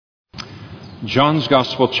John's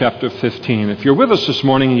Gospel, chapter 15. If you're with us this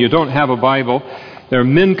morning and you don't have a Bible, there are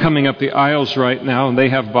men coming up the aisles right now, and they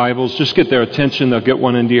have Bibles. Just get their attention. They'll get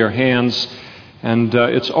one into your hands. And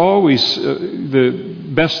it's always the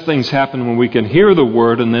best things happen when we can hear the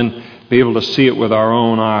Word and then be able to see it with our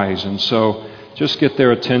own eyes. And so just get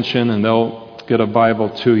their attention, and they'll get a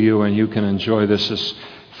Bible to you, and you can enjoy this as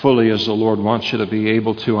fully as the Lord wants you to be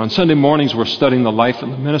able to. On Sunday mornings, we're studying the life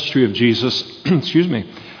and the ministry of Jesus,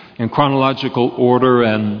 in chronological order,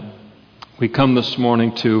 and we come this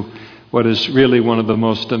morning to what is really one of the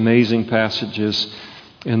most amazing passages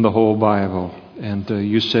in the whole Bible. And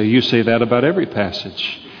you say that about every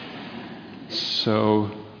passage.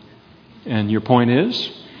 So, and your point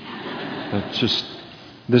is that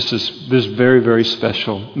this is very, very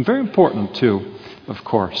special and very important too, of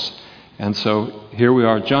course. And so here we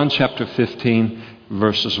are, John chapter 15,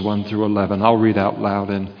 verses 1 through 11. I'll read out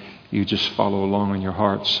loud and you just follow along in your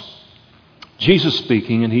hearts. Jesus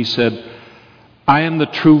speaking, and he said, I am the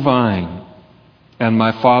true vine, and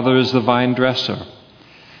my Father is the vine dresser.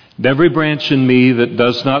 And every branch in me that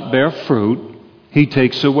does not bear fruit, he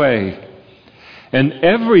takes away. And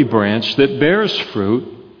every branch that bears fruit,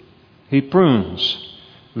 he prunes,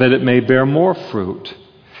 that it may bear more fruit.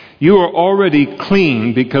 You are already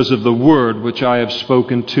clean because of the word which I have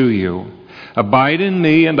spoken to you. Abide in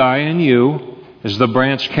me, and I in you. As the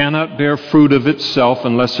branch cannot bear fruit of itself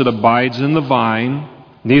unless it abides in the vine,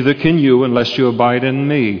 neither can you unless you abide in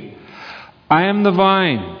me. I am the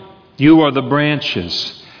vine, you are the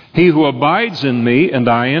branches. He who abides in me and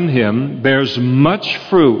I in him bears much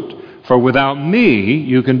fruit, for without me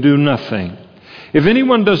you can do nothing. If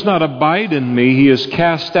anyone does not abide in me, he is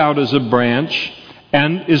cast out as a branch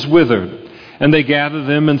and is withered, and they gather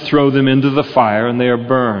them and throw them into the fire, and they are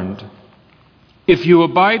burned. If you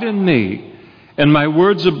abide in me, and my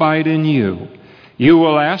words abide in you, you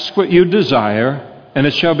will ask what you desire, and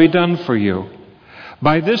it shall be done for you.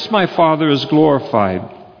 By this my Father is glorified,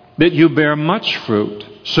 that you bear much fruit,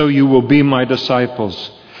 so you will be my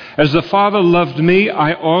disciples. As the Father loved me,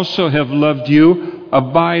 I also have loved you.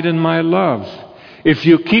 Abide in my love. If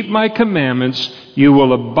you keep my commandments, you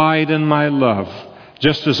will abide in my love,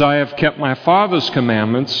 just as I have kept my Father's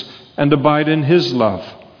commandments and abide in his love.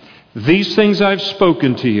 These things I've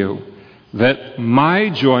spoken to you, that my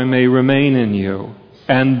joy may remain in you,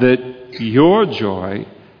 and that your joy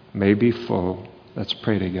may be full. Let's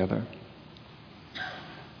pray together.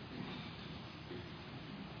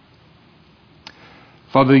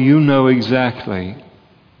 Father, you know exactly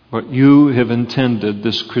what you have intended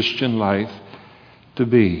this Christian life to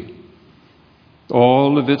be.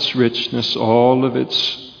 All of its richness, all of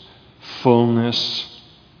its fullness,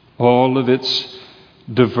 all of its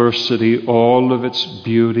diversity, all of its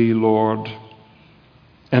beauty, Lord.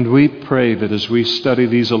 And we pray that as we study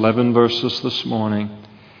these 11 verses this morning,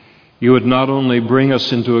 you would not only bring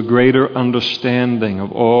us into a greater understanding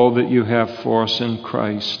of all that you have for us in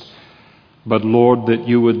Christ, but Lord, that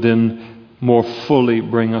you would then more fully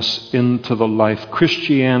bring us into the life,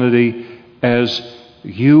 Christianity as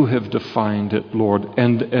you have defined it, Lord,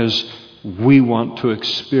 and as we want to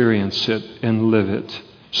experience it and live it.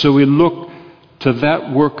 So we look to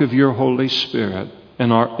that work of your Holy Spirit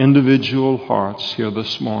in our individual hearts here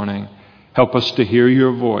this morning. Help us to hear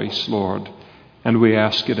your voice, Lord, and we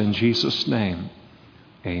ask it in Jesus' name.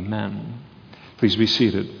 Amen. Please be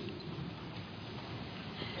seated.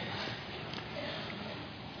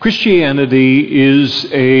 Christianity is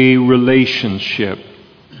a relationship,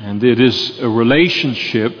 and it is a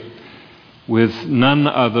relationship with none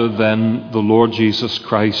other than the Lord Jesus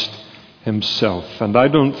Christ himself. And I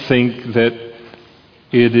don't think that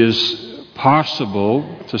it is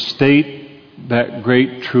possible to state that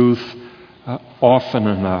great truth often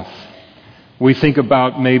enough. We think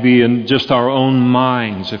about maybe in just our own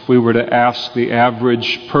minds, if we were to ask the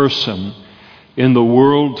average person in the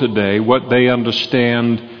world today what they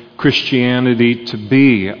understand Christianity to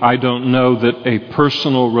be, I don't know that a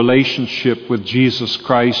personal relationship with Jesus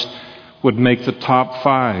Christ would make the top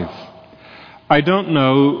 5. I don't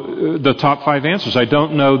know the top 5 answers. I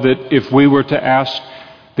don't know that if we were to ask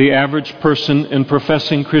the average person in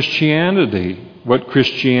professing Christianity what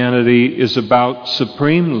Christianity is about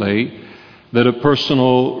supremely, that a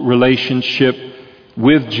personal relationship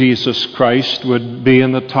with Jesus Christ would be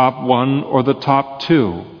in the top 1 or the top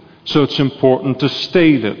 2. So it's important to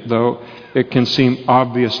state it, though it can seem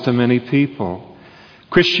obvious to many people.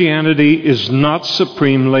 Christianity is not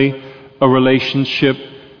supremely a relationship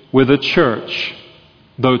with a church,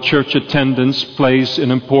 though church attendance plays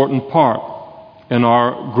an important part in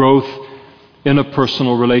our growth in a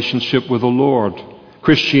personal relationship with the Lord.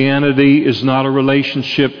 Christianity is not a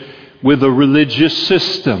relationship with a religious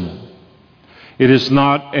system. It is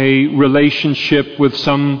not a relationship with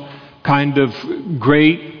some kind of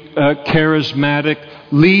great charismatic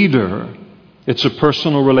leader. It's a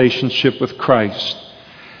personal relationship with Christ.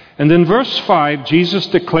 And in verse 5, Jesus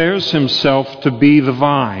declares himself to be the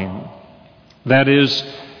vine. That is,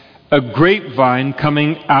 a grapevine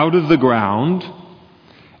coming out of the ground.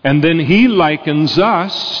 And then he likens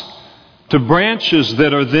us to branches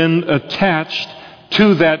that are then attached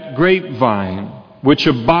to that grapevine, which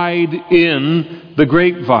abide in the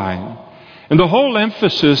grapevine. And the whole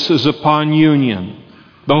emphasis is upon union.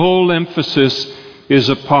 The whole emphasis is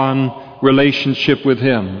upon relationship with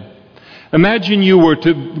him. Imagine you were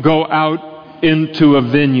to go out into a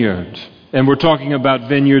vineyard. And we're talking about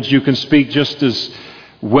vineyards. You can speak just as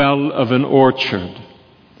well of an orchard.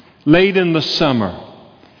 Late in the summer.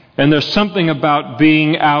 And there's something about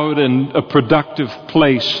being out in a productive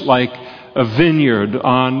place like a vineyard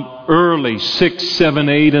on early 6, 7,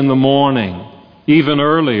 8 in the morning, even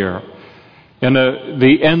earlier. In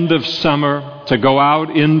the end of summer, to go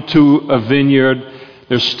out into a vineyard,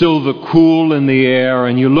 there's still the cool in the air,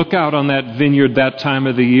 and you look out on that vineyard that time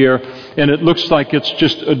of the year, and it looks like it's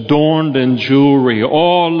just adorned in jewelry,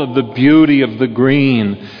 all of the beauty of the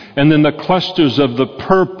green, and then the clusters of the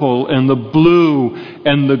purple and the blue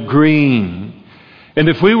and the green. And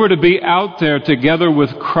if we were to be out there together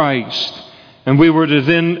with Christ, and we were to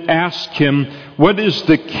then ask him, what is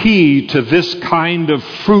the key to this kind of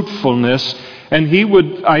fruitfulness? And he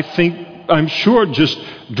would, I'm sure, just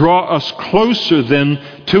draw us closer then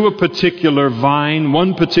to a particular vine,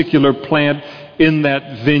 one particular plant in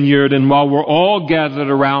that vineyard. And while we're all gathered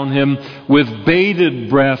around him with bated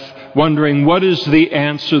breath, wondering what is the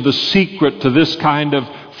answer, the secret to this kind of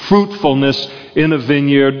fruitfulness in a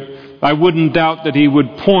vineyard, I wouldn't doubt that he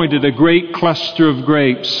would point at a great cluster of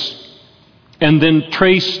grapes and then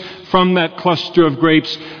trace from that cluster of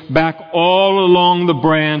grapes back all along the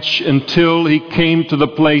branch until he came to the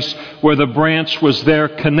place where the branch was there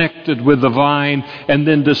connected with the vine, and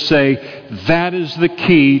then to say, that is the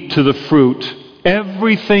key to the fruit.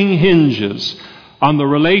 Everything hinges on the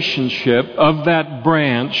relationship of that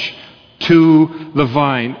branch to the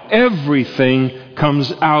vine. Everything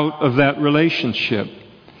comes out of that relationship.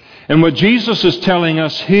 And what Jesus is telling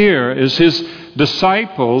us here is his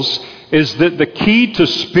disciples is that the key to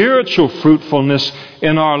spiritual fruitfulness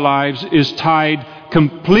in our lives is tied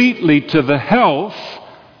completely to the health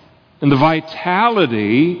and the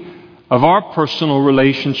vitality of our personal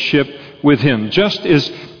relationship with him. Just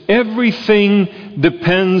as everything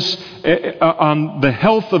depends on the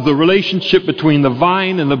health of the relationship between the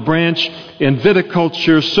vine and the branch in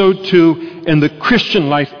viticulture, so too in the Christian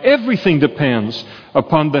life, everything depends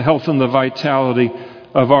upon the health and the vitality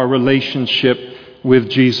of our relationship with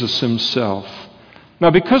Jesus himself.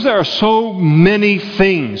 Now, because there are so many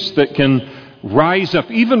things that can rise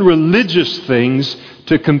up, even religious things,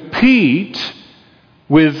 to compete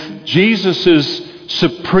with Jesus'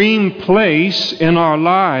 supreme place in our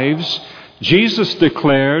lives, Jesus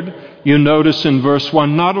declared, you notice in verse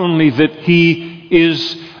 1, not only that he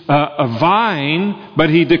is a vine,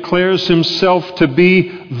 but he declares himself to be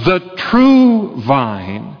the true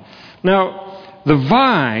vine. Now, the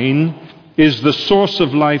vine is the source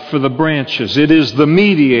of life for the branches. It is the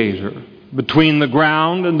mediator between the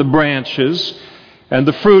ground and the branches and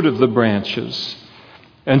the fruit of the branches.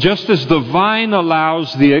 And just as the vine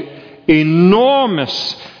allows the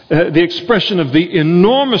expression of the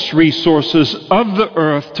enormous resources of the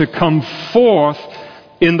earth to come forth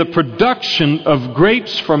in the production of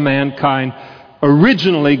grapes for mankind,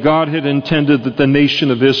 originally God had intended that the nation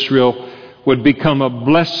of Israel would become a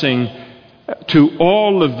blessing to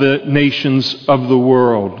all of the nations of the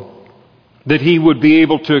world. That he would be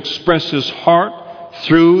able to express his heart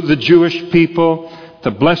through the Jewish people,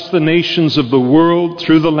 to bless the nations of the world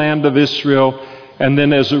through the land of Israel, and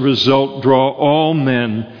then as a result draw all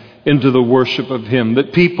men into the worship of him.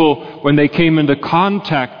 That people, when they came into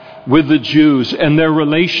contact with the Jews and their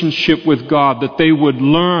relationship with God, that they would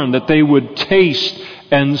learn, that they would taste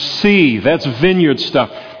and see. That's vineyard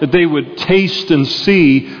stuff. That they would taste and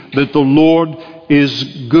see that the Lord is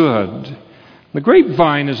good. The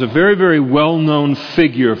grapevine is a very, very well-known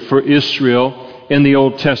figure for Israel in the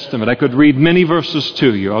Old Testament. I could read many verses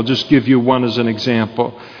to you. I'll just give you one as an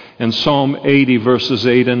example. In Psalm 80, verses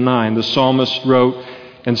 8 and 9, the psalmist wrote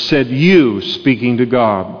and said, "You," speaking to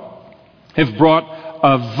God, "have brought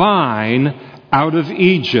a vine out of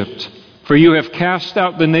Egypt. For you have cast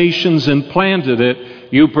out the nations and planted it.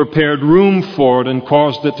 You prepared room for it and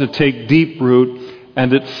caused it to take deep root,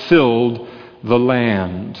 and it filled the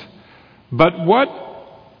land." But what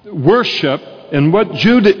worship and what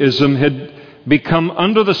Judaism had become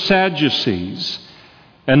under the Sadducees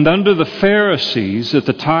and under the Pharisees at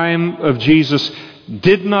the time of Jesus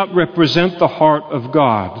did not represent the heart of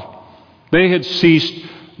God. They had ceased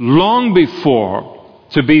long before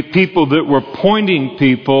to be people that were pointing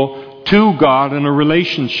people to God in a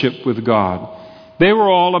relationship with God. They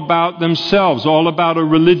were all about themselves, all about a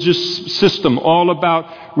religious system, all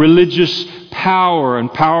about religious power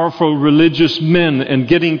and powerful religious men and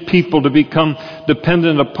getting people to become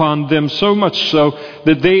dependent upon them, so much so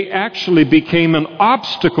that they actually became an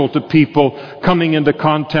obstacle to people coming into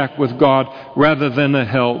contact with God rather than a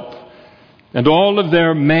help. And all of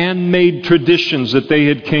their man-made traditions that they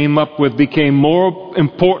had came up with became more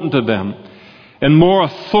important to them and more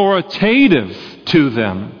authoritative to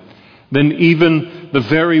them than even the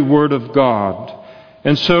very Word of God.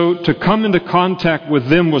 And so to come into contact with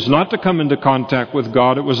them was not to come into contact with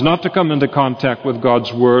God. It was not to come into contact with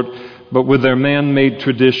God's Word, but with their man-made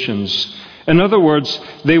traditions. In other words,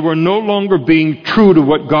 they were no longer being true to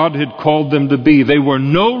what God had called them to be. They were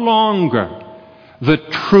no longer the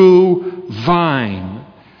true vine.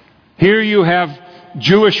 Here you have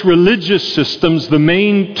Jewish religious systems, the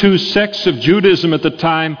main two sects of Judaism at the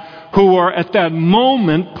time, who are at that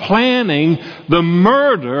moment planning the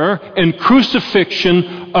murder and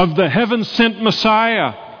crucifixion of the heaven-sent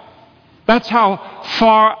Messiah. That's how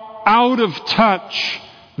far out of touch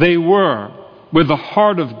they were with the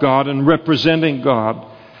heart of God and representing God.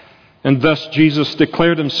 And thus Jesus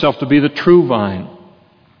declared himself to be the true vine,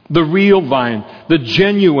 the real vine, the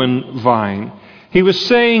genuine vine. He was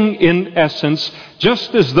saying, in essence,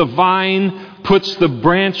 just as the vine puts the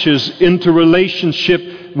branches into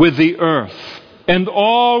relationship with the earth and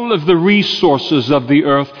all of the resources of the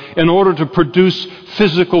earth in order to produce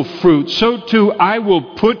physical fruit, so too I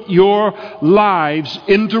will put your lives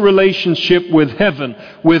into relationship with heaven,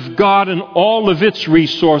 with God and all of its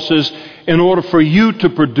resources, in order for you to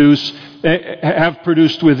have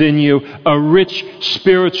produced within you a rich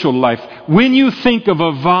spiritual life. When you think of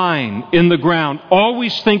a vine in the ground,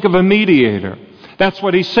 always think of a mediator. That's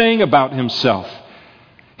what he's saying about himself.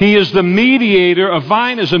 He is the mediator. A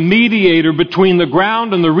vine is a mediator between the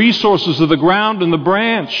ground and the resources of the ground and the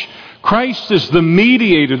branch. Christ is the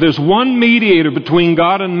mediator. There's one mediator between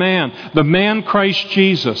God and man, the man Christ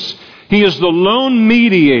Jesus. He is the lone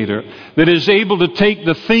mediator that is able to take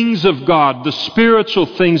the things of God, the spiritual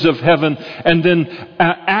things of heaven, and then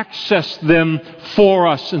access them for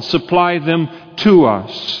us and supply them to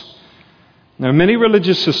us. There are many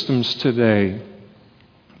religious systems today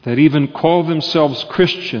that even call themselves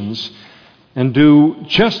Christians and do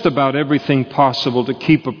just about everything possible to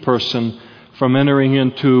keep a person from entering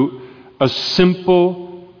into a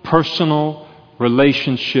simple, personal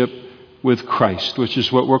relationship with Christ, which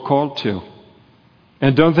is what we're called to.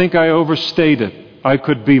 And don't think I overstate it. I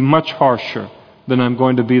could be much harsher than I'm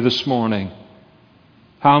going to be this morning.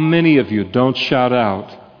 How many of you, don't shout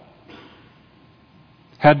out,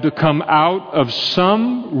 had to come out of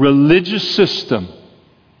some religious system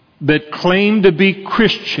that claimed to be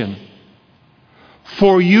Christian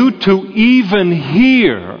for you to even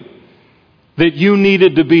hear that you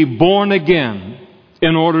needed to be born again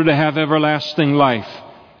in order to have everlasting life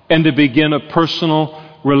and to begin a personal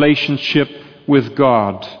relationship with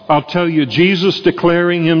God? I'll tell you, Jesus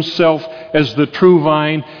declaring himself as the true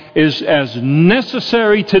vine is as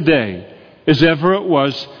necessary today as ever it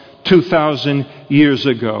was 2,000 years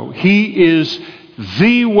ago. He is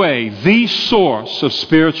the way, the source of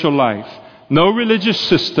spiritual life. No religious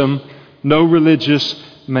system, no religious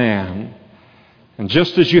man. And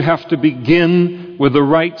just as you have to begin with the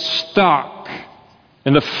right stock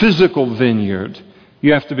in a physical vineyard,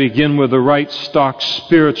 you have to begin with the right stock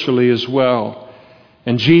spiritually as well.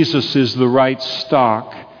 And Jesus is the right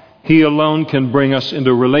stock. He alone can bring us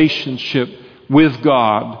into relationship with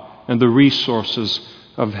God and the resources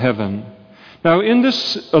of heaven. Now, in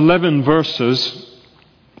this 11 verses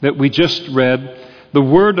that we just read, the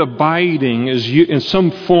word abiding is, in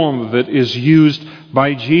some form of it, is used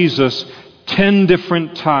by Jesus 10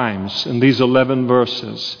 different times in these 11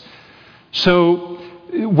 verses. So,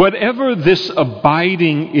 whatever this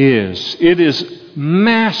abiding is, it is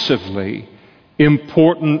massively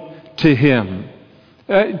important to him.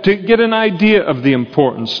 To get an idea of the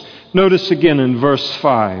importance, notice again in verse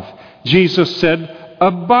 5, Jesus said,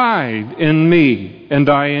 "Abide in me, and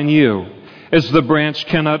I in you, as the branch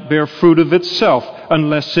cannot bear fruit of itself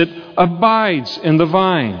unless it abides in the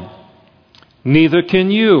vine. Neither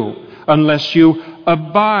can you unless you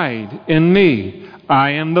abide in me.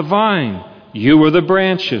 I am the vine, you are the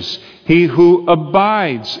branches. He who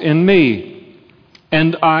abides in me,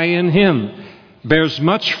 and I in him, bears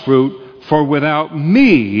much fruit, For without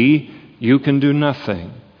me, you can do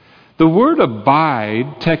nothing. The word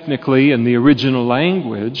abide, technically in the original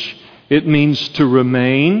language, it means to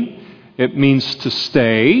remain, it means to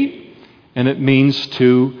stay, and it means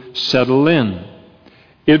to settle in.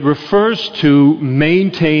 It refers to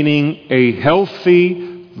maintaining a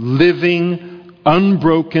healthy, living,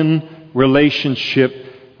 unbroken relationship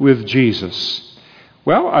with Jesus.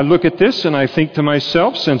 Well, I look at this and I think to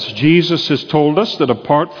myself, since Jesus has told us that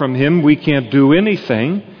apart from Him we can't do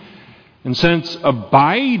anything, and since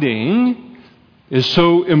abiding is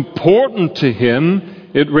so important to Him,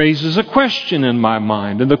 it raises a question in my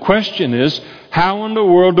mind. And the question is, how in the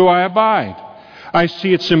world do I abide? I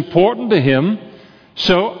see it's important to Him,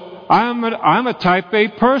 so I'm a type A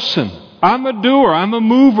person. I'm a doer. I'm a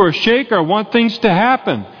mover, a shaker. I want things to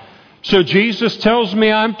happen. So Jesus tells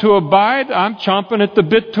me I'm to abide. I'm chomping at the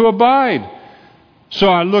bit to abide. So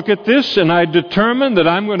I look at this and I determine that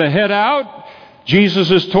I'm going to head out. Jesus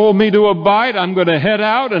has told me to abide. I'm going to head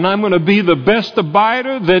out and I'm going to be the best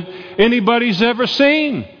abider that anybody's ever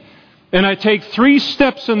seen. And I take 3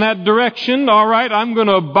 steps in that direction. All right, I'm going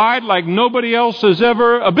to abide like nobody else has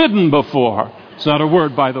ever abidden before. It's not a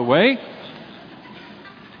word, by the way.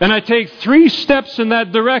 And I take 3 steps in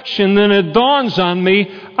that direction, then it dawns on me,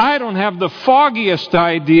 I don't have the foggiest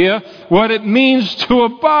idea what it means to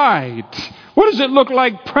abide. What does it look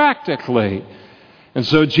like practically? And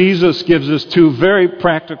so Jesus gives us 2 very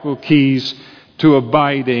practical keys to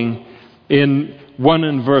abiding, one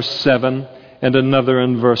in verse 7 and another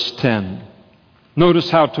in verse 10. Notice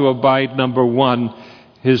how to abide. Number 1,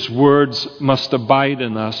 His words must abide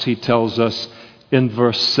in us, He tells us in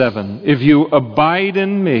verse 7. If you abide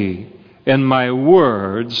in me, and my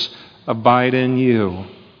words abide in you.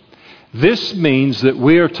 This means that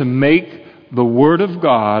we are to make the Word of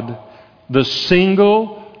God the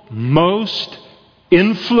single most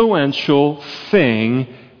influential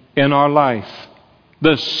thing in our life.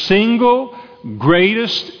 The single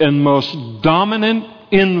greatest and most dominant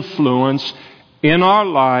influence in our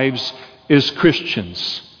lives is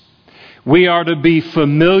Christians. We are to be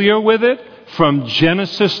familiar with it from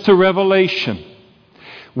Genesis to Revelation.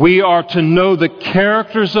 We are to know the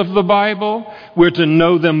characters of the Bible. We're to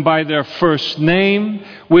know them by their first name.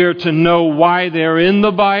 We're to know why they're in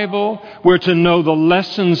the Bible. We're to know the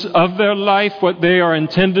lessons of their life, what they are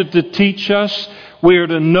intended to teach us. We are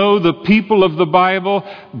to know the people of the Bible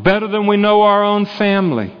better than we know our own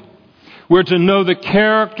family. We're to know the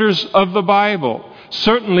characters of the Bible,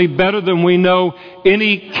 certainly better than we know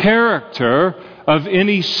any character of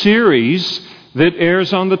any series that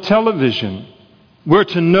airs on the television. We're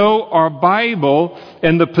to know our Bible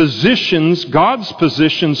and the positions, God's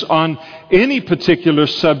positions on any particular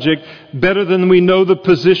subject better than we know the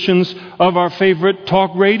positions of our favorite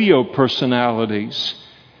talk radio personalities.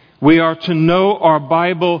 We are to know our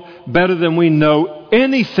Bible better than we know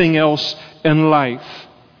anything else in life,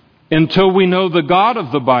 until we know the God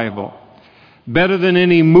of the Bible better than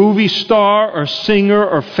any movie star or singer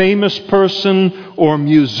or famous person or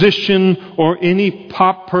musician or any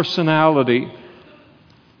pop personality,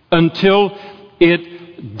 until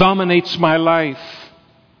it dominates my life,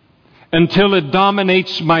 until it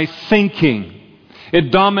dominates my thinking,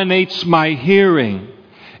 it dominates my hearing,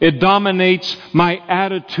 it dominates my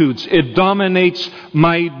attitudes, it dominates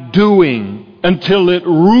my doing, until it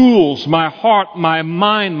rules my heart, my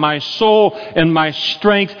mind, my soul, and my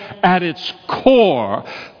strength at its core.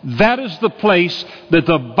 That is the place that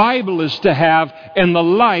the Bible is to have in the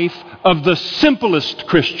life of the simplest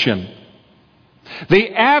Christian,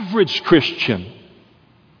 the average Christian.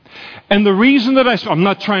 And the reason that I'm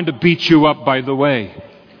not trying to beat you up, by the way,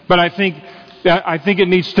 but I think it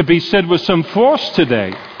needs to be said with some force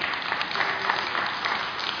today.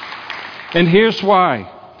 And here's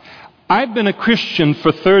why. I've been a Christian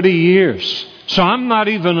for 30 years, so I'm not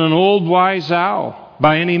even an old wise owl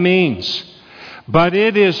by any means. But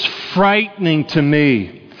it is frightening to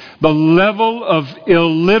me, the level of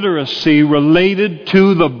illiteracy related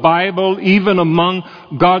to the Bible, even among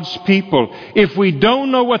God's people. If we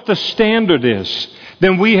don't know what the standard is,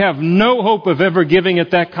 then we have no hope of ever giving it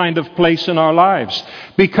that kind of place in our lives.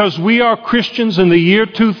 Because we are Christians in the year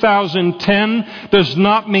 2010 does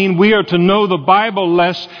not mean we are to know the Bible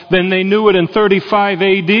less than they knew it in 35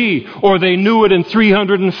 A.D., or they knew it in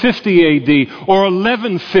 350 A.D., or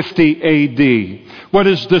 1150 A.D. What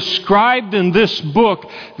is described in this book,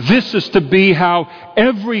 this is to be how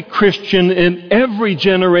every Christian in every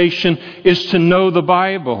generation is to know the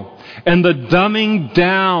Bible. And the dumbing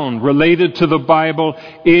down related to the Bible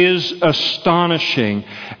Bible is astonishing.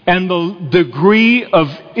 And the degree of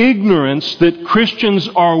ignorance that Christians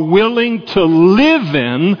are willing to live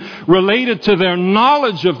in related to their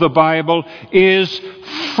knowledge of the Bible is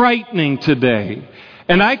frightening today.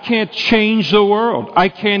 And I can't change the world. I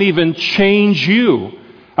can't even change you.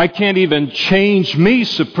 I can't even change me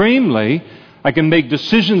supremely. I can make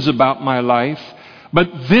decisions about my life.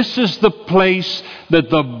 But this is the place that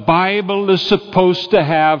the Bible is supposed to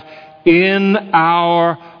have in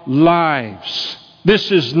our lives. This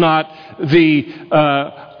is not the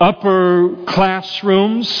upper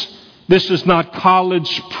classrooms. This is not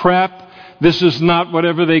college prep. This is not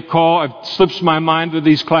whatever they call, it slips my mind what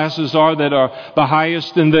these classes are that are the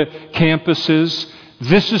highest in the campuses.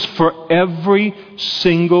 This is for every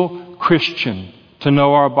single Christian to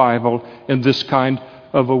know our Bible in this kind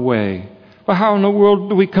of a way. But how in the world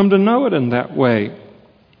do we come to know it in that way?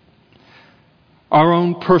 Our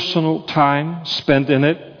own personal time spent in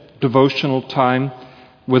it, devotional time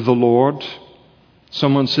with the Lord.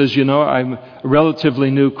 Someone says, I'm a relatively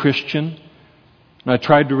new Christian, and I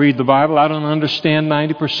tried to read the Bible. I don't understand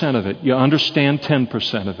 90% of it. You understand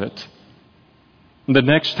 10% of it. And the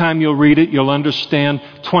next time you'll read it, you'll understand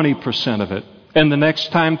 20% of it. And the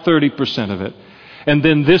next time, 30% of it. And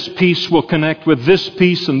then this piece will connect with this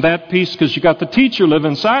piece and that piece because you got the teacher live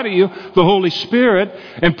inside of you, the Holy Spirit.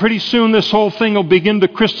 And pretty soon this whole thing will begin to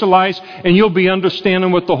crystallize and you'll be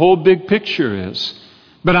understanding what the whole big picture is.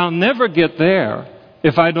 But I'll never get there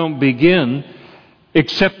if I don't begin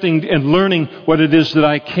accepting and learning what it is that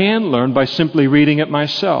I can learn by simply reading it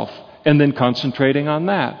myself and then concentrating on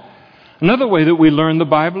that. Another way that we learn the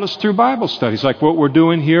Bible is through Bible studies, like what we're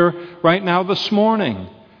doing here right now this morning.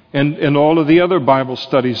 And all of the other Bible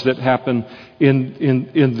studies that happen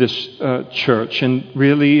in this church and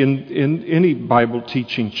really in any Bible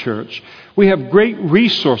teaching church. We have great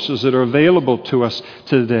resources that are available to us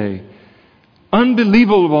today.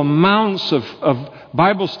 Unbelievable amounts of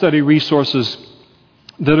Bible study resources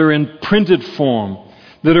that are in printed form,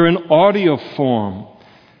 that are in audio form.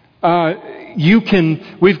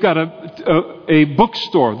 We've got a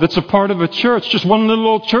bookstore that's a part of a church, just one little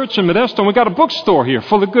old church in Modesto, and we've got a bookstore here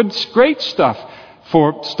full of good, great stuff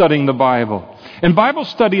for studying the Bible. And Bible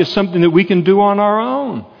study is something that we can do on our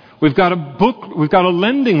own. We've got a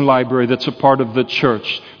lending library that's a part of the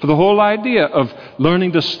church for the whole idea of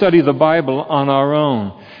learning to study the Bible on our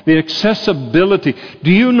own. The accessibility.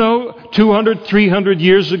 Do you know 200, 300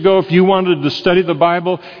 years ago, if you wanted to study the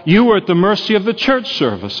Bible, you were at the mercy of the church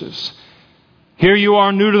services. Here you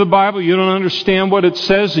are new to the Bible, you don't understand what it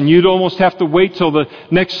says, and you'd almost have to wait till the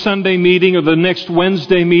next Sunday meeting or the next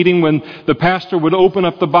Wednesday meeting when the pastor would open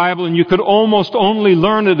up the Bible, and you could almost only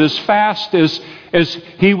learn it as fast as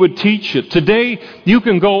he would teach it. Today, you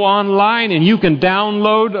can go online and you can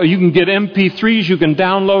download, or you can get MP3s, you can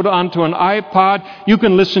download onto an iPod, you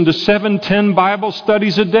can listen to 7-10 Bible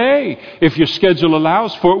studies a day if your schedule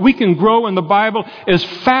allows for it. We can grow in the Bible as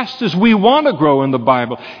fast as we want to grow in the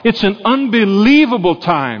Bible. It's an unbelievable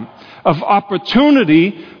time of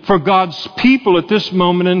opportunity for God's people at this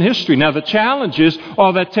moment in history. Now the challenge is,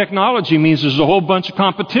 all that technology means there's a whole bunch of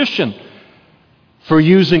competition for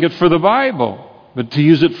using it for the Bible, but to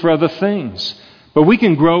use it for other things. But we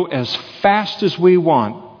can grow as fast as we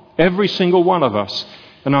want, every single one of us,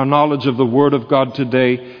 in our knowledge of the Word of God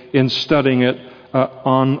today in studying it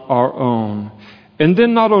on our own. And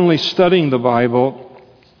then not only studying the Bible,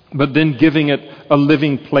 but then giving it a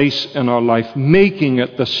living place in our life, making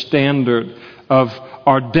it the standard of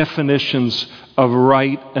our definitions of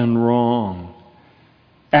right and wrong.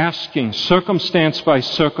 Asking circumstance by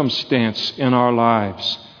circumstance in our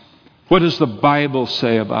lives, what does the Bible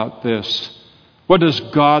say about this? What does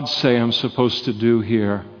God say I'm supposed to do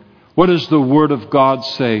here? What does the Word of God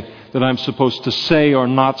say that I'm supposed to say or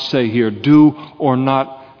not say here, do or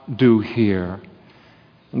not do here?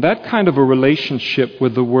 And that kind of a relationship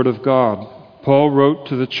with the Word of God, Paul wrote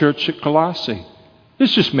to the church at Colossae.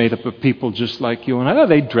 It's just made up of people just like you and I.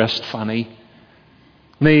 They dressed funny.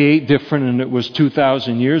 They ate different, and it was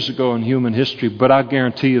 2,000 years ago in human history. But I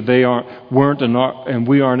guarantee you they weren't and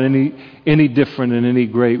we aren't any different in any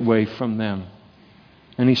great way from them.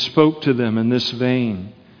 And he spoke to them in this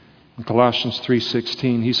vein. In Colossians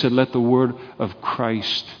 3:16, he said, "Let the word of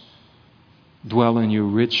Christ dwell in you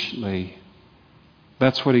richly."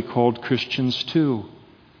 That's what he called Christians to.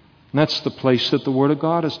 And that's the place that the Word of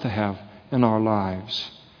God is to have in our lives.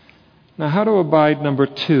 Now, how to abide, number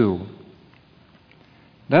 2?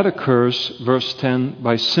 That occurs, verse 10,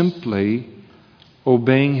 by simply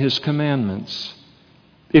obeying His commandments.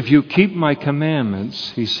 If you keep my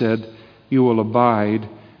commandments, he said, you will abide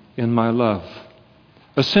in my love.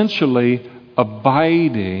 Essentially,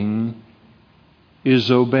 abiding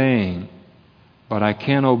is obeying. But I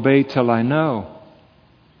can't obey till I know.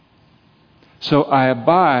 So I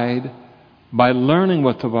abide by learning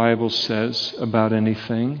what the Bible says about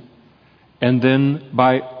anything, and then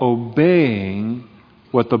by obeying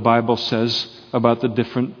what the Bible says about the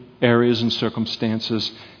different areas and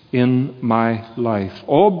circumstances in my life.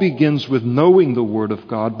 All begins with knowing the Word of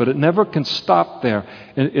God, but it never can stop there.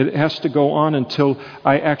 It has to go on until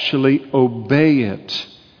I actually obey it.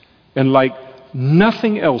 And like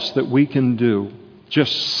nothing else that we can do,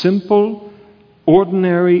 just simple,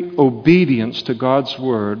 ordinary obedience to God's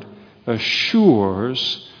Word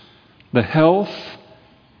assures the health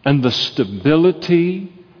and the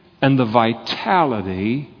stability and the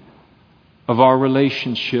vitality of our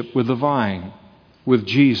relationship with the vine, with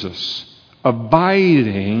Jesus.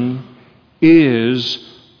 Abiding is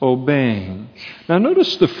obeying. Now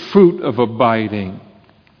notice the fruit of abiding,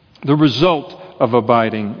 the result of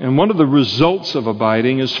abiding. And one of the results of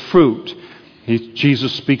abiding is fruit.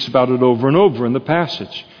 Jesus speaks about it over and over in the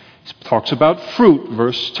passage. He talks about fruit,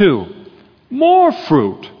 verse 2. More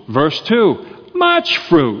fruit, verse 2. Much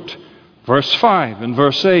fruit, verse 5 and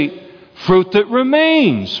verse 8. Fruit that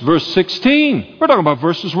remains, verse 16. We're talking about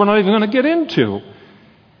verses we're not even going to get into.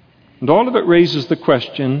 And all of it raises the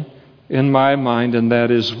question in my mind, and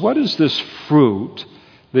that is, what is this fruit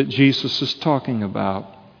that Jesus is talking about?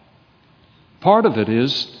 Part of it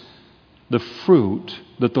is the fruit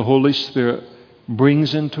that the Holy Spirit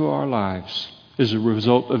brings into our lives as a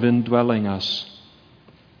result of indwelling us.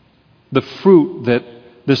 The fruit that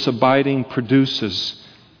this abiding produces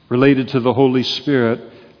related to the Holy Spirit,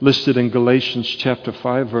 listed in Galatians chapter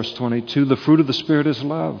 5, verse 22, the fruit of the Spirit is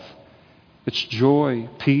love. It's joy,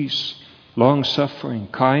 peace, long-suffering,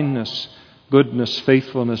 kindness, goodness,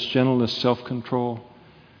 faithfulness, gentleness, self-control.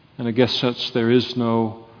 And against such there is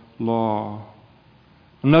no law.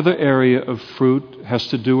 Another area of fruit has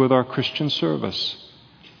to do with our Christian service,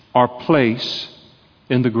 our place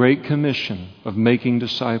in the Great Commission of making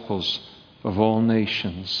disciples of all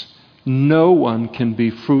nations. No one can be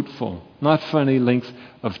fruitful, not for any length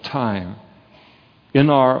of time, in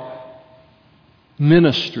our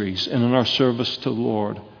ministries and in our service to the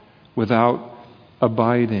Lord without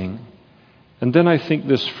abiding. And then I think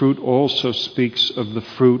this fruit also speaks of the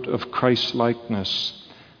fruit of Christ-likeness,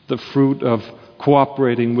 the fruit of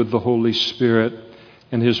cooperating with the Holy Spirit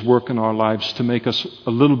and His work in our lives to make us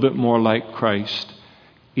a little bit more like Christ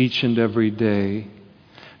each and every day.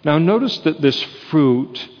 Now notice that this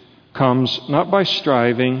fruit comes not by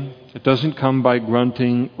striving, it doesn't come by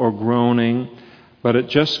grunting or groaning, but it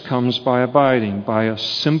just comes by abiding, by a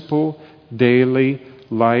simple daily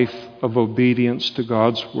life of obedience to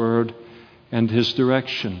God's Word and His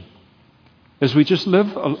direction. As we just live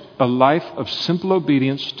a life of simple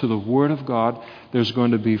obedience to the Word of God, there's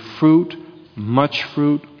going to be fruit, much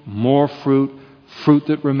fruit, more fruit, fruit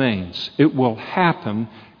that remains. It will happen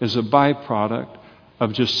as a byproduct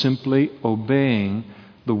of just simply obeying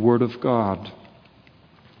the Word of God.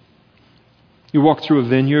 You walk through a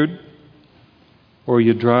vineyard, or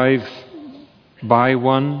you drive by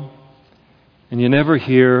one, and you never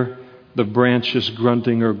hear the branches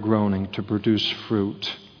grunting or groaning to produce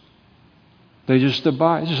fruit. They just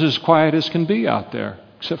abide. It's just as quiet as can be out there,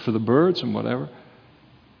 except for the birds and whatever.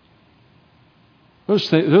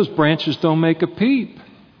 Those branches don't make a peep.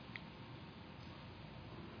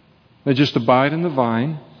 They just abide in the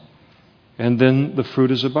vine, and then the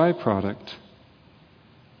fruit is a byproduct.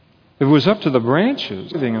 If it was up to the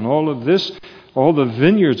branches and all of this, all the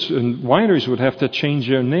vineyards and wineries would have to change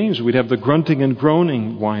their names. We'd have the grunting and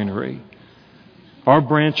groaning winery. Our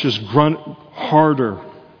branches grunt harder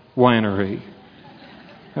winery.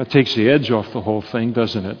 That takes the edge off the whole thing,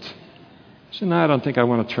 doesn't it? So no, I don't think I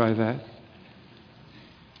want to try that.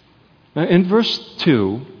 Now, in verse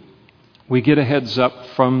 2, we get a heads up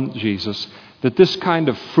from Jesus that this kind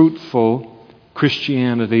of fruitful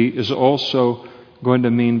Christianity is also going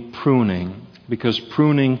to mean pruning, because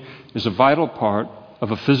pruning is a vital part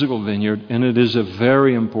of a physical vineyard, and it is a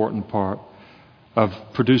very important part of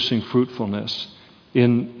producing fruitfulness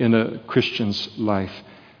in a Christian's life.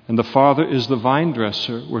 And the Father is the vine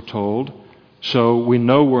dresser, we're told, so we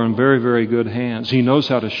know we're in very, very good hands. He knows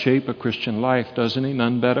how to shape a Christian life, doesn't He?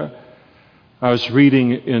 None better. I was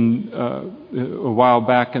reading a while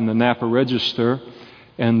back in the Napa Register,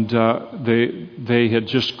 and they had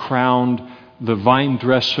just crowned the vine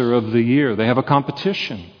dresser of the year. They have a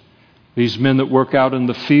competition. These men that work out in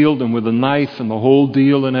the field and with a knife and the whole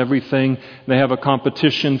deal and everything, they have a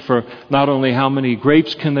competition for not only how many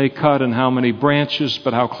grapes can they cut and how many branches,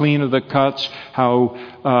 but how clean are the cuts, how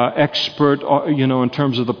expert, in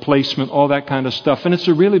terms of the placement, all that kind of stuff. And it's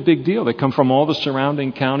a really big deal. They come from all the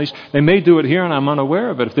surrounding counties. They may do it here and I'm unaware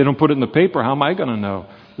of it. If they don't put it in the paper, how am I going to know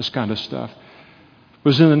this kind of stuff? It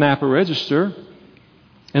was in the Napa Register.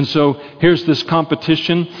 And so here's this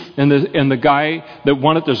competition, and the guy that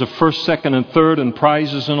won it, there's a first, second, and third, and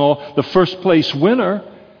prizes and all. The first place winner,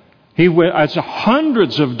 it's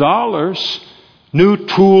hundreds of dollars, new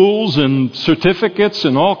tools and certificates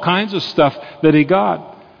and all kinds of stuff that he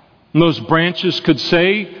got. And those branches could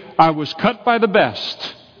say, I was cut by the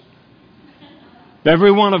best.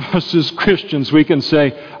 Every one of us as Christians, we can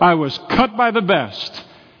say, I was cut by the best.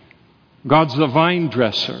 God's the vine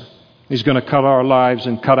dresser. He's going to cut our lives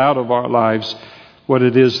and cut out of our lives what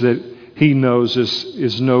it is that He knows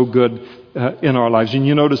is no good in our lives. And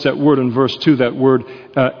you notice that word in verse 2, that word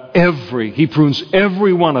every. He prunes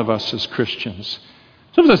every one of us as Christians.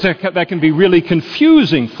 Sometimes that can be really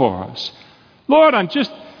confusing for us. Lord, I'm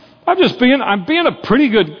being a pretty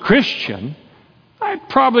good Christian. I'd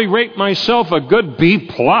probably rate myself a good B+.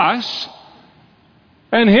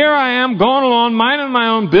 And here I am going along, minding my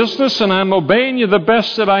own business, and I'm obeying you the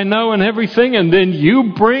best that I know and everything, and then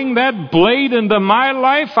you bring that blade into my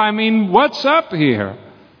life? I mean, what's up here?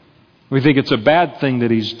 We think it's a bad thing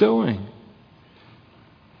that He's doing.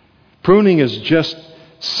 Pruning is just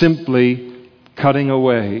simply cutting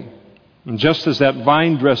away. And just as that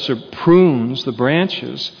vine dresser prunes the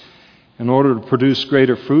branches in order to produce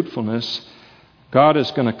greater fruitfulness, God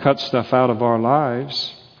is going to cut stuff out of our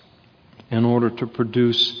lives in order to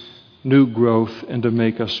produce new growth and to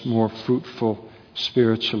make us more fruitful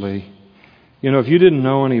spiritually. If you didn't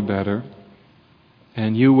know any better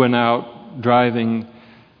and you went out driving,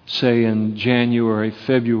 say in January,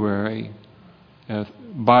 February,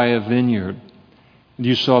 by a vineyard, and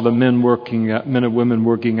you saw the men and women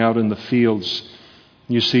working out in the fields,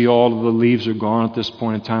 you see all of the leaves are gone at this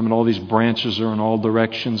point in time and all these branches are in all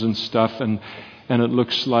directions and stuff, and it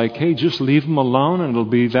looks like, hey, just leave them alone and it'll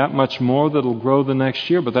be that much more that'll grow the next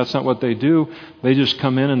year. But that's not what they do. They just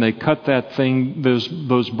come in and they cut that thing,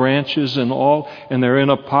 those branches and all, and they're in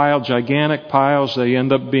a pile, gigantic piles. They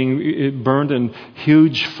end up being burned in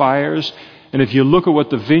huge fires. And if you look at what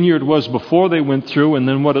the vineyard was before they went through and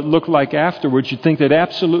then what it looked like afterwards, you'd think they'd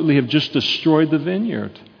absolutely have just destroyed the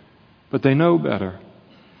vineyard. But they know better.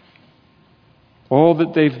 All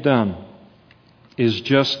that they've done is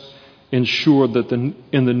just ensure that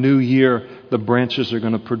in the new year, the branches are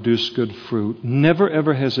going to produce good fruit. Never,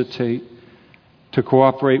 ever hesitate to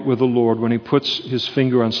cooperate with the Lord when He puts His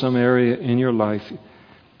finger on some area in your life.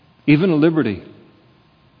 Even a liberty.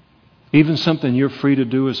 Even something you're free to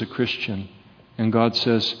do as a Christian. And God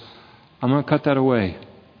says, I'm going to cut that away.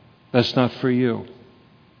 That's not for you.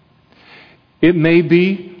 It may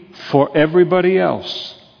be for everybody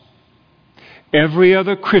else. Every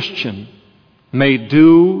other Christian may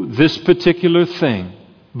do this particular thing,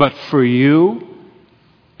 but for you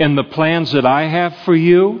and the plans that I have for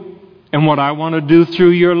you and what I want to do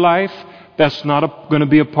through your life, that's not going to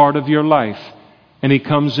be a part of your life. And He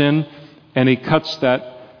comes in and He cuts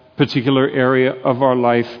that particular area of our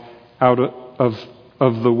life out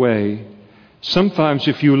of the way. Sometimes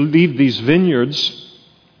if you leave these vineyards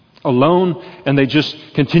alone and they just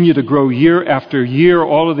continue to grow year after year,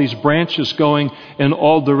 all of these branches going in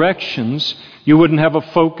all directions, you wouldn't have a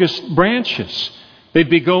focused branches.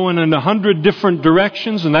 They'd be going in 100 different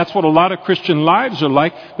directions, and that's what a lot of Christian lives are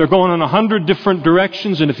like. They're going in 100 different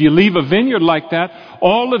directions, and if you leave a vineyard like that,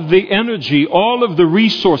 all of the energy, all of the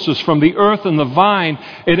resources from the earth and the vine,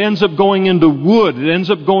 it ends up going into wood. It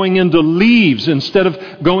ends up going into leaves instead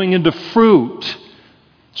of going into fruit.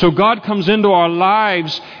 So God comes into our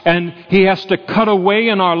lives and He has to cut away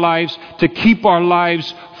in our lives to keep our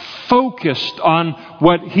lives focused on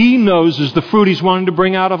what He knows is the fruit He's wanting to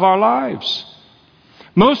bring out of our lives.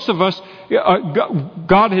 Most of us,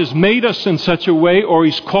 God has made us in such a way, or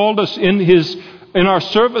He's called us in our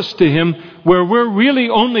service to Him, where we're really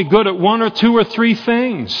only good at 1 or 2 or 3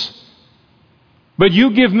 things. But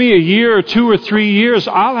you give me a year or 2 or 3 years,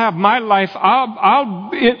 I'll have my life,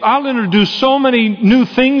 I'll introduce so many new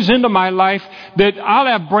things into my life that I'll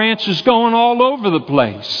have branches going all over the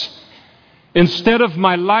place. Instead of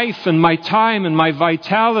my life and my time and my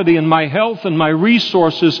vitality and my health and my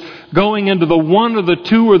resources going into the 1 or the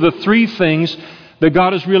 2 or the 3 things that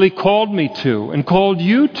God has really called me to and called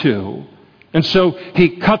you to. And so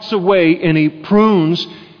He cuts away and He prunes,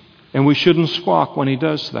 and we shouldn't squawk when He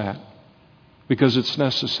does that, because it's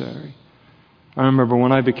necessary. I remember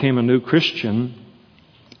when I became a new Christian,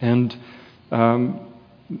 and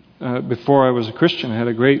before I was a Christian, I had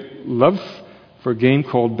a great love for a game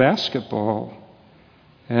called basketball.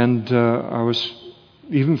 And I was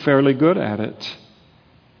even fairly good at it.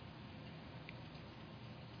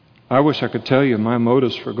 I wish I could tell you my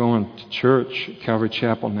motives for going to church at Calvary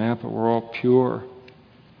Chapel, Napa, were all pure.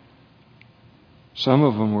 Some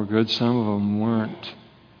of them were good, some of them weren't.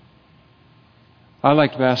 I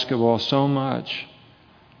liked basketball so much.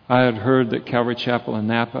 I had heard that Calvary Chapel in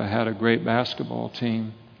Napa had a great basketball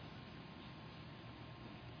team.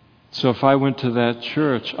 So if I went to that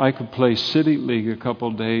church, I could play City League a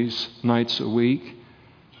couple days, nights a week,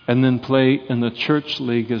 and then play in the church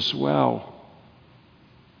league as well.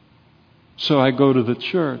 So I go to the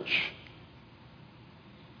church,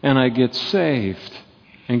 and I get saved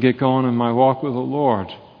and get going in my walk with the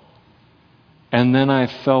Lord. And then I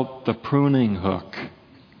felt the pruning hook.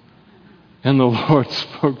 And the Lord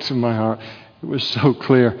spoke to my heart. It was so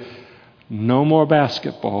clear. No more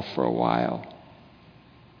basketball for a while.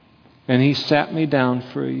 And He sat me down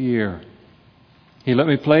for a year. He let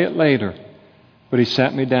me play it later, but He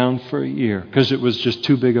sat me down for a year because it was just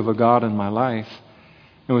too big of a God in my life.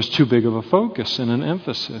 It was too big of a focus and an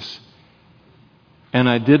emphasis. And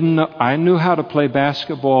I didn't know. I knew how to play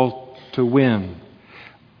basketball to win.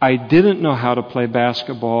 I didn't know how to play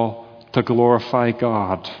basketball to glorify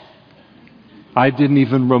God. I didn't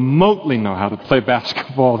even remotely know how to play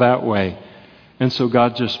basketball that way. And so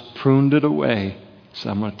God just pruned it away. So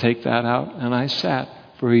I'm going to take that out. And I sat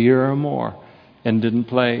for a year or more and didn't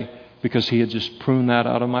play because He had just pruned that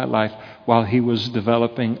out of my life while He was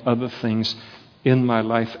developing other things in my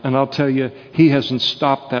life. And I'll tell you, He hasn't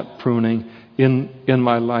stopped that pruning in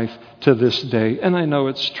my life to this day. And I know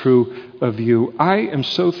it's true of you. I am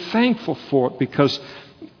so thankful for it because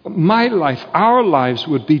my life, our lives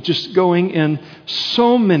would be just going in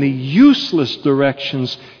so many useless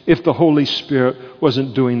directions if the Holy Spirit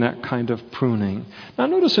wasn't doing that kind of pruning. Now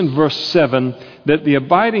notice in verse 7 that the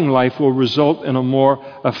abiding life will result in a more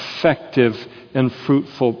effective and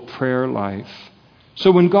fruitful prayer life.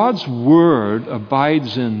 So when God's Word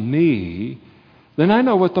abides in me, then I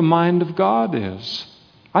know what the mind of God is.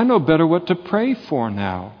 I know better what to pray for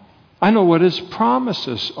now. I know what His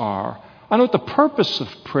promises are. I know what the purpose of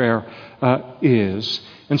prayer is.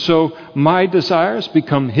 And so my desires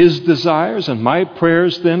become His desires, and my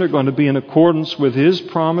prayers then are going to be in accordance with His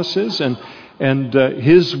promises and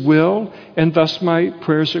His will, and thus my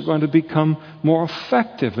prayers are going to become more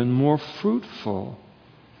effective and more fruitful.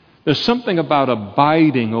 There's something about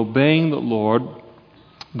abiding, obeying the Lord,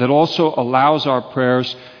 that also allows our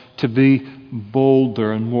prayers to be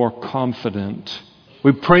bolder and more confident.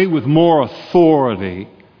 We pray with more authority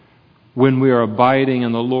when we are abiding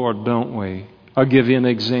in the Lord, don't we? I'll give you an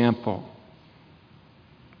example.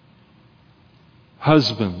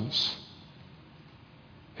 Husbands,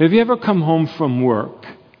 have you ever come home from work,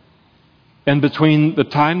 and between the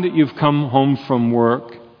time that you've come home from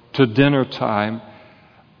work to dinner time,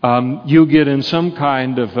 you get in some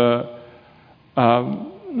kind of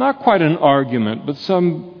a, not quite an argument, but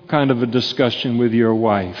some kind of a discussion with your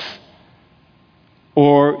wife?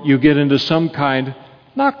 Or you get into some kind,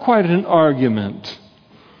 not quite an argument,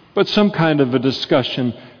 but some kind of a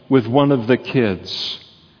discussion with one of the kids.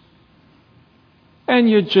 And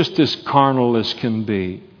you're just as carnal as can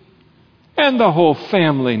be. And the whole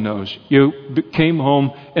family knows you came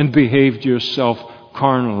home and behaved yourself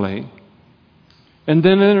carnally. And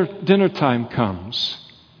then dinner time comes.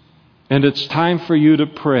 And it's time for you to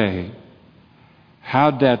pray.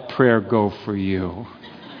 How'd that prayer go for you?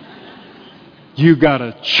 You got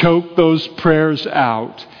to choke those prayers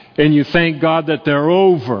out. And you thank God that they're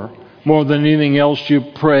over more than anything else you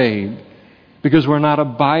prayed. Because we're not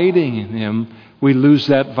abiding in Him. We lose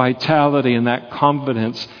that vitality and that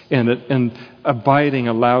confidence in it. And abiding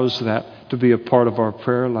allows that to be a part of our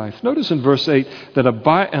prayer life. Notice in verse 8 that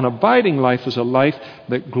an abiding life is a life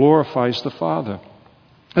that glorifies the Father.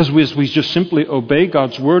 As we just simply obey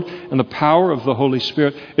God's Word and the power of the Holy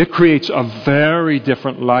Spirit, it creates a very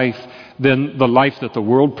different life than the life that the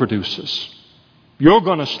world produces. You're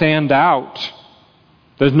going to stand out.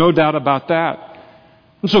 There's no doubt about that.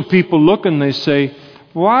 And so people look and they say,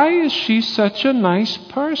 why is she such a nice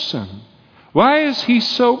person? Why is he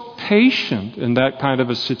so patient in that kind of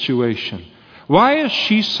a situation? Why is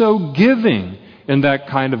she so giving in that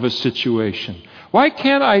kind of a situation? Why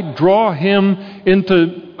can't I draw him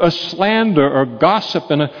into a slander or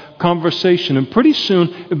gossip in a conversation? And pretty soon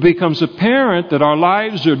it becomes apparent that our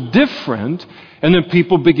lives are different, and then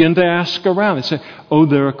people begin to ask around. They say, oh,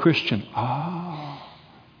 they're a Christian. Oh,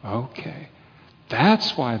 okay.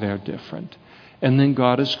 That's why they're different. and then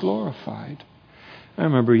God is glorified. I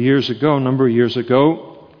remember a number of years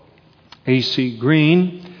ago, A.C.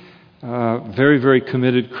 Green, very, very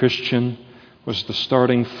committed Christian, was the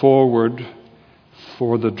starting forward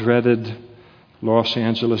for the dreaded Los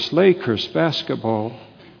Angeles Lakers basketball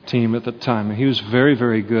team at the time. He was very,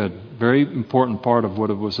 very good. Very important part of what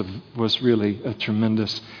it was really a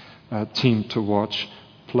tremendous team to watch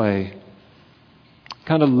play.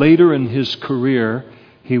 Kind of later in his career,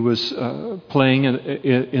 he was playing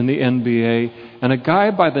in the NBA, and a guy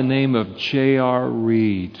by the name of J.R.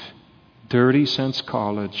 Reed, dirty since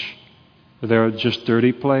college. They are just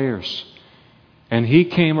dirty players. And he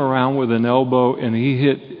came around with an elbow, and he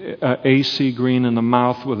hit A.C. Green in the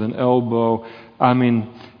mouth with an elbow. I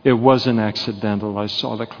mean, it wasn't accidental. I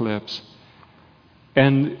saw the clips.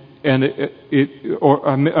 And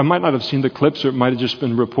I might not have seen the clips, or it might have just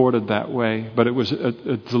been reported that way, but it was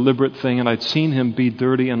a deliberate thing, and I'd seen him be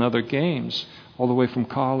dirty in other games, all the way from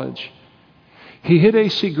college. He hit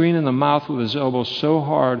A.C. Green in the mouth with his elbow so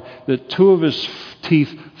hard that two of his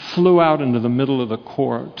teeth flew out into the middle of the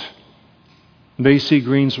court. And A.C.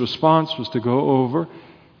 Green's response was to go over,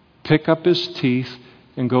 pick up his teeth,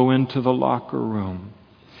 and go into the locker room.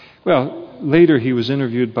 Well, later he was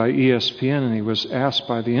interviewed by ESPN, and he was asked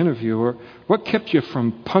by the interviewer, what kept you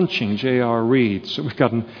from punching J.R. Reed? So we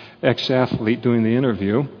got an ex-athlete doing the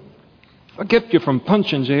interview. What kept you from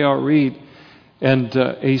punching J.R. Reed? And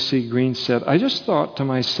A.C. Green said, I just thought to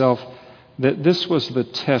myself that this was the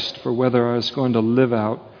test for whether I was going to live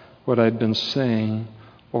out what I'd been saying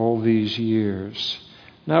all these years.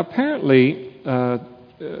 Now, apparently,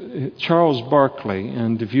 Charles Barkley,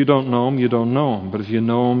 and if you don't know him, you don't know him, but if you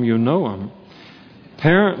know him, you know him.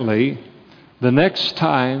 Apparently, the next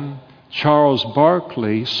time Charles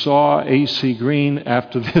Barkley saw A.C. Green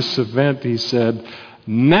after this event, he said,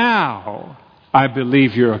 now I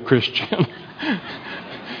believe you're a Christian.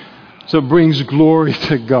 So it brings glory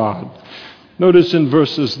to God. Notice in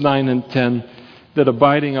verses 9 and 10 that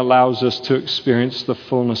abiding allows us to experience the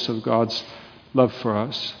fullness of God's love for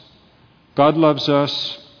us. God loves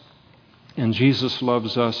us, and Jesus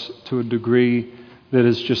loves us to a degree that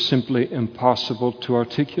is just simply impossible to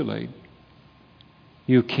articulate.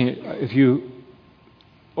 You can't, if you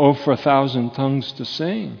for 1,000 tongues to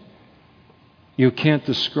sing, you can't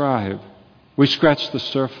describe. We scratch the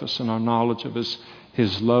surface in our knowledge of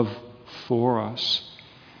His love for us.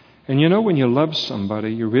 And you know, when you love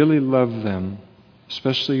somebody, you really love them,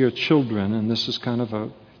 especially your children, and this is kind of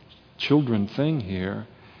a children thing here.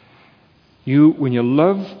 When you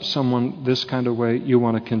love someone this kind of way, you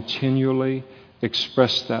want to continually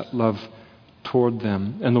express that love toward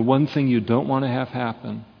them. And the one thing you don't want to have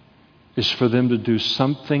happen is for them to do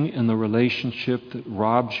something in the relationship that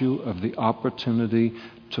robs you of the opportunity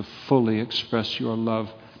to fully express your love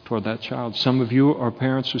toward that child. Some of you are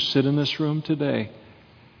parents who sit in this room today,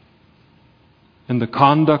 and the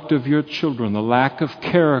conduct of your children, the lack of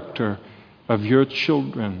character of your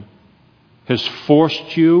children has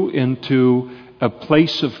forced you into a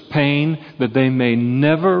place of pain that they may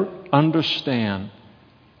never understand,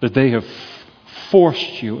 that they have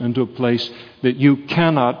forced you into a place that you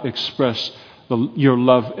cannot express your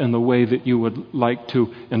love in the way that you would like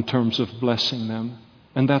to in terms of blessing them.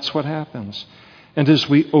 And that's what happens. And as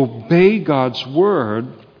we obey God's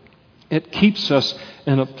word, it keeps us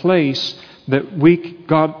in a place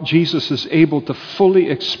that Jesus is able to fully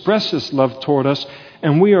express His love toward us,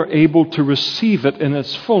 and we are able to receive it in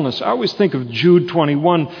its fullness. I always think of Jude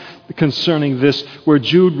 21 concerning this, where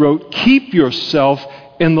Jude wrote, keep yourself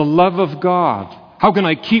in the love of God. How can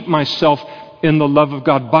I keep myself in the love of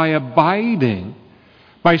God? By abiding.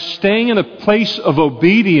 By staying in a place of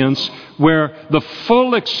obedience where the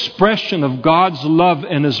full expression of God's love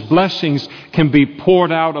and His blessings can be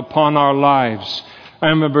poured out upon our lives. I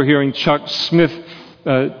remember hearing Chuck Smith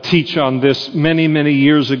teach on this many, many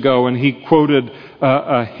years ago, and he quoted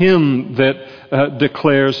a hymn that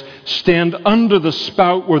declares, stand under the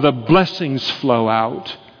spout where the blessings flow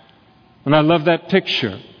out. And I love that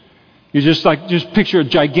picture. You just picture a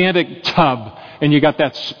gigantic tub, and you got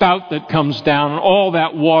that spout that comes down, and all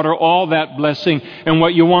that water, all that blessing. And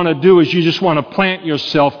what you want to do is you just want to plant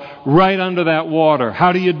yourself right under that water.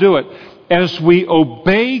 How do you do it? As we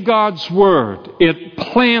obey God's word, it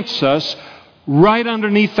plants us right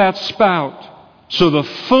underneath that spout, so the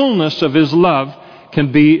fullness of His love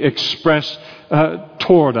can be expressed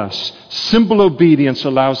toward us. Simple obedience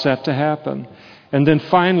allows that to happen. And then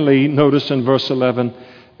finally, notice in verse 11,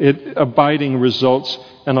 abiding results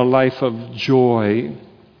in a life of joy.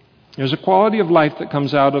 There's a quality of life that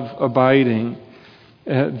comes out of abiding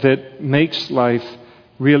that makes life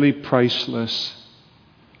really priceless.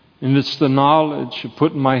 And it's the knowledge of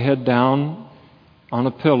putting my head down on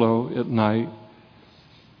a pillow at night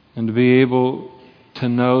and to be able to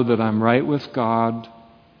know that I'm right with God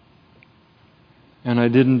and I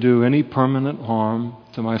didn't do any permanent harm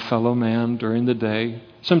to my fellow man during the day.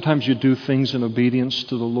 Sometimes you do things in obedience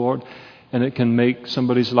to the Lord and it can make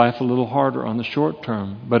somebody's life a little harder on the short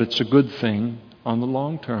term, but it's a good thing on the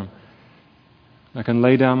long term. I can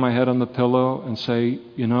lay down my head on the pillow and say,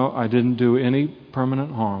 I didn't do any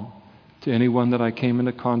permanent harm to anyone that I came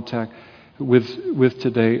into contact with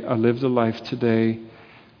today. I lived a life today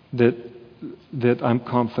that I'm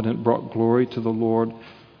confident brought glory to the Lord,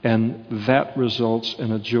 and that results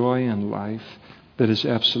in a joy in life that is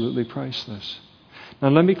absolutely priceless. Now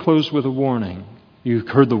let me close with a warning. You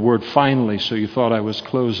heard the word finally, so you thought I was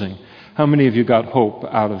closing. How many of you got hope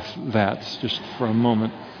out of that, just for a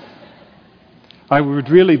moment? I would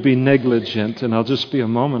really be negligent, and I'll just be a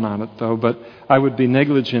moment on it though, but I would be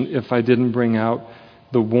negligent if I didn't bring out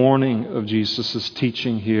the warning of Jesus'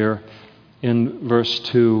 teaching here in verse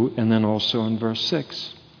 2 and then also in verse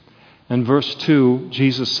 6. In verse 2,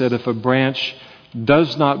 Jesus said, if a branch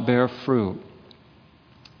does not bear fruit,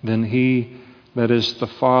 then he, that is the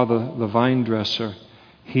Father, the vine dresser,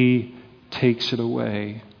 he takes it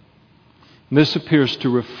away. This appears to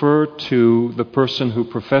refer to the person who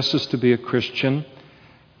professes to be a Christian.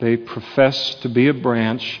 They profess to be a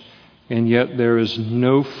branch, and yet there is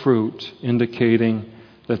no fruit indicating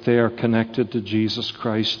that they are connected to Jesus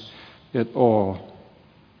Christ at all.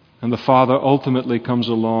 And the Father ultimately comes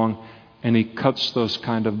along and he cuts those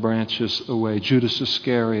kind of branches away. Judas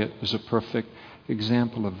Iscariot is a perfect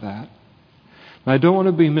example of that. Now, I don't want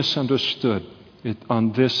to be misunderstood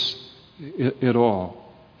on this at all.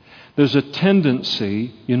 There's a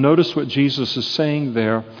tendency, you notice what Jesus is saying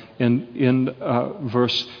there in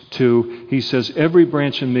verse 2. He says, every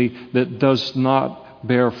branch in me that does not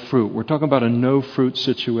bear fruit. We're talking about a no fruit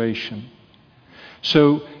situation.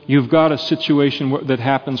 So you've got a situation that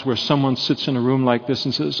happens where someone sits in a room like this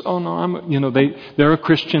and says, oh no, they're a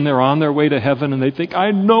Christian, they're on their way to heaven, and they think,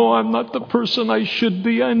 I know I'm not the person I should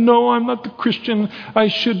be, I know I'm not the Christian I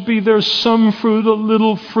should be, there's some fruit, a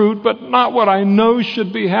little fruit, but not what I know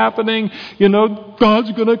should be happening.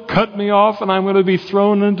 God's going to cut me off and I'm going to be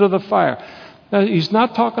thrown into the fire. Now, he's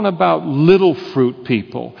not talking about little fruit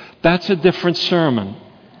people. That's a different sermon.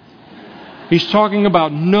 He's talking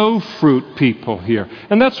about no fruit people here.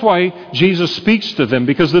 And that's why Jesus speaks to them,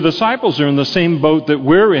 because the disciples are in the same boat that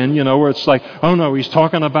we're in, where it's like, oh no, he's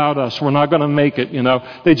talking about us. We're not going to make it,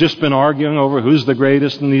 They've just been arguing over who's the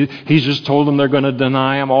greatest, and he's just told them they're going to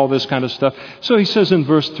deny him, all this kind of stuff. So he says in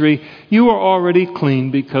verse 3, you are already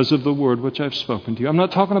clean because of the word which I've spoken to you. I'm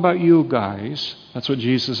not talking about you guys. That's what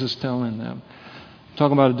Jesus is telling them. I'm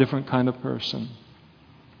talking about a different kind of person.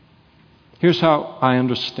 Here's how I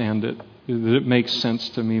understand it. That it makes sense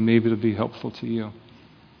to me, maybe to be helpful to you.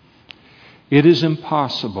 It is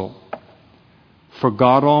impossible for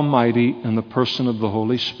God Almighty in the person of the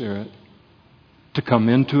Holy Spirit to come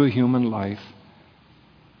into a human life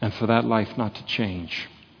and for that life not to change.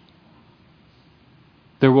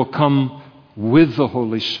 There will come with the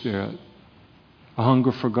Holy Spirit a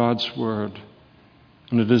hunger for God's Word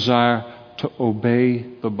and a desire to obey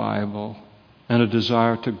the Bible and a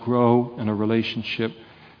desire to grow in a relationship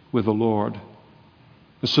with the Lord.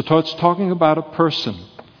 So it's talking about a person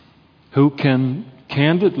who can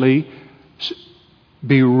candidly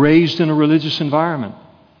be raised in a religious environment,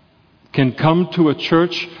 can come to a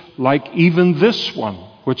church like even this one,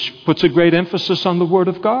 which puts a great emphasis on the Word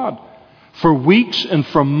of God, for weeks and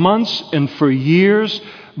for months and for years,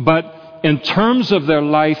 but in terms of their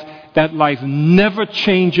life, that life never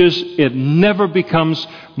changes. It never becomes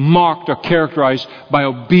marked or characterized by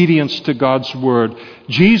obedience to God's Word.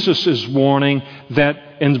 Jesus is warning that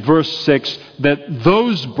in verse 6 that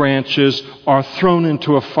those branches are thrown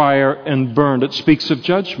into a fire and burned. It speaks of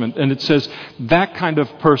judgment, and it says that kind of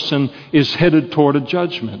person is headed toward a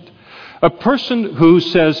judgment. A person who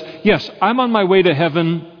says, yes, I'm on my way to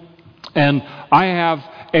heaven and I have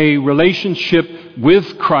a relationship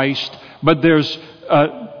with Christ, but there's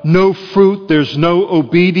no fruit, there's no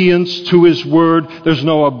obedience to His Word, there's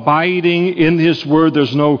no abiding in His Word,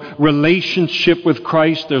 there's no relationship with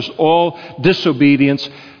Christ, there's all disobedience.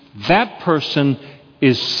 That person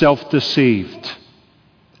is self-deceived.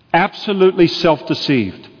 Absolutely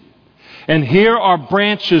self-deceived. And here are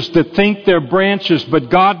branches that think they're branches, but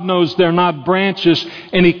God knows they're not branches,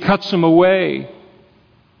 and He cuts them away.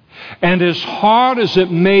 And as hard as it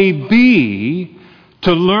may be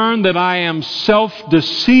to learn that I am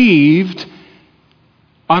self-deceived,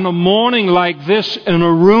 on a morning like this, in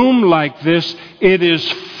a room like this, it is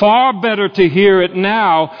far better to hear it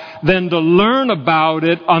now than to learn about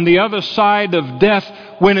it on the other side of death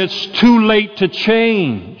when it's too late to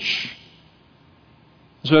change.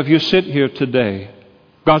 So if you sit here today,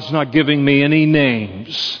 God's not giving me any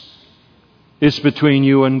names. It's between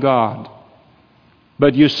you and God.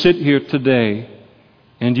 But you sit here today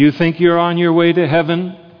and you think you're on your way to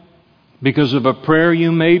heaven because of a prayer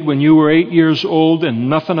you made when you were 8 years old and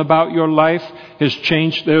nothing about your life has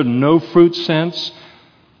changed there, no fruit since,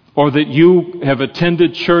 or that you have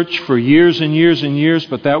attended church for years and years and years,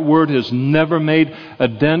 but that word has never made a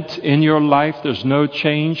dent in your life. There's no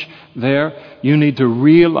change there. You need to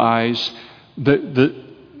realize the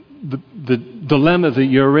dilemma that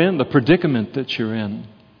you're in, the predicament that you're in,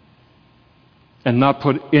 and not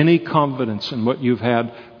put any confidence in what you've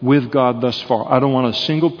had with God thus far. I don't want a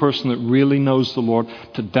single person that really knows the Lord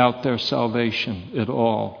to doubt their salvation at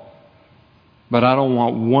all. But I don't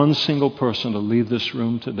want one single person to leave this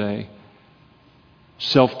room today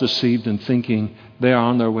self-deceived and thinking they are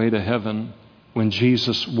on their way to heaven when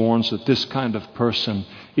Jesus warns that this kind of person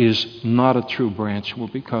is not a true branch, will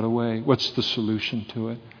be cut away. What's the solution to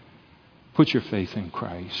it? Put your faith in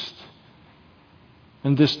Christ.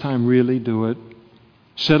 And this time really do it.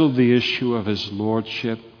 Settle the issue of His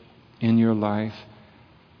Lordship in your life.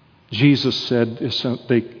 Jesus said,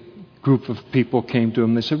 a group of people came to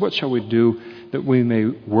Him. They said, what shall we do that we may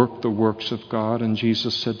work the works of God? And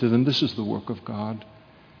Jesus said to them, this is the work of God,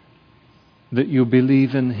 that you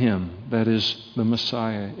believe in Him, that is the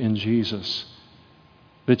Messiah, in Jesus,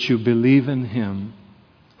 that you believe in Him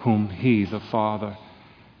whom He, the Father,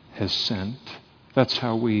 has sent. That's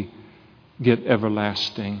how we get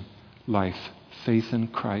everlasting life, faith in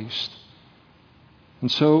Christ.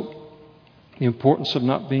 And so, the importance of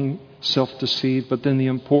not being self-deceived, but then the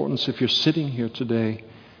importance, if you're sitting here today,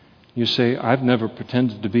 you say, I've never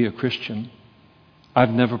pretended to be a Christian. I've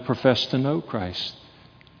never professed to know Christ.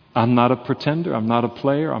 I'm not a pretender. I'm not a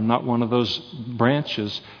player. I'm not one of those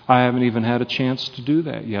branches. I haven't even had a chance to do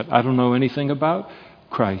that yet. I don't know anything about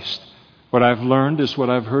Christ. What I've learned is what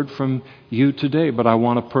I've heard from you today, but I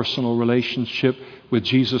want a personal relationship with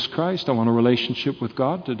Jesus Christ. I want a relationship with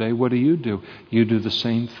God today. What do? You do the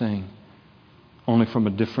same thing, only from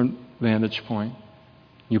a different vantage point.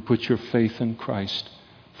 You put your faith in Christ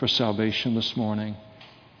for salvation this morning,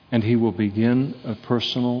 and He will begin a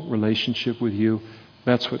personal relationship with you.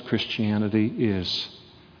 That's what Christianity is.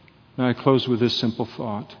 Now I close with this simple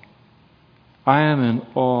thought. I am in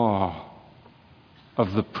awe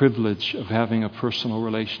of the privilege of having a personal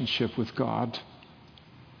relationship with God.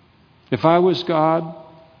 If I was God,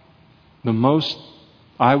 the most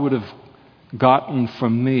I would have gotten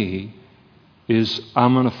from me is,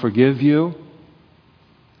 I'm going to forgive you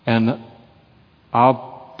and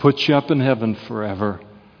I'll put you up in heaven forever.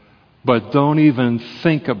 But don't even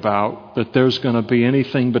think about that there's going to be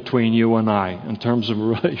anything between you and I in terms of a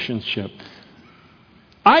relationship.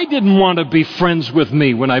 I didn't want to be friends with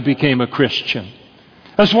me when I became a Christian.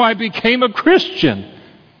 That's why I became a Christian.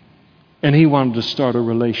 And He wanted to start a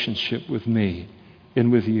relationship with me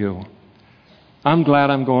and with you. I'm glad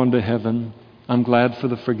I'm going to heaven. I'm glad for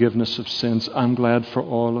the forgiveness of sins. I'm glad for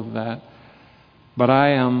all of that. But I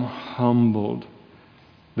am humbled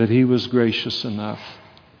that He was gracious enough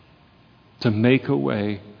to make a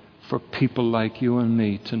way for people like you and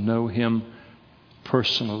me to know Him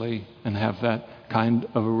personally and have that kind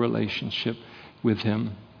of a relationship with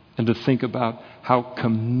Him, and to think about how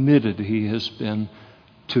committed He has been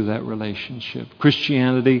to that relationship.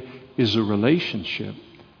 Christianity is a relationship.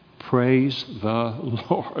 Praise the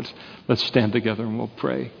Lord. Let's stand together and we'll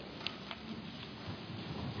pray.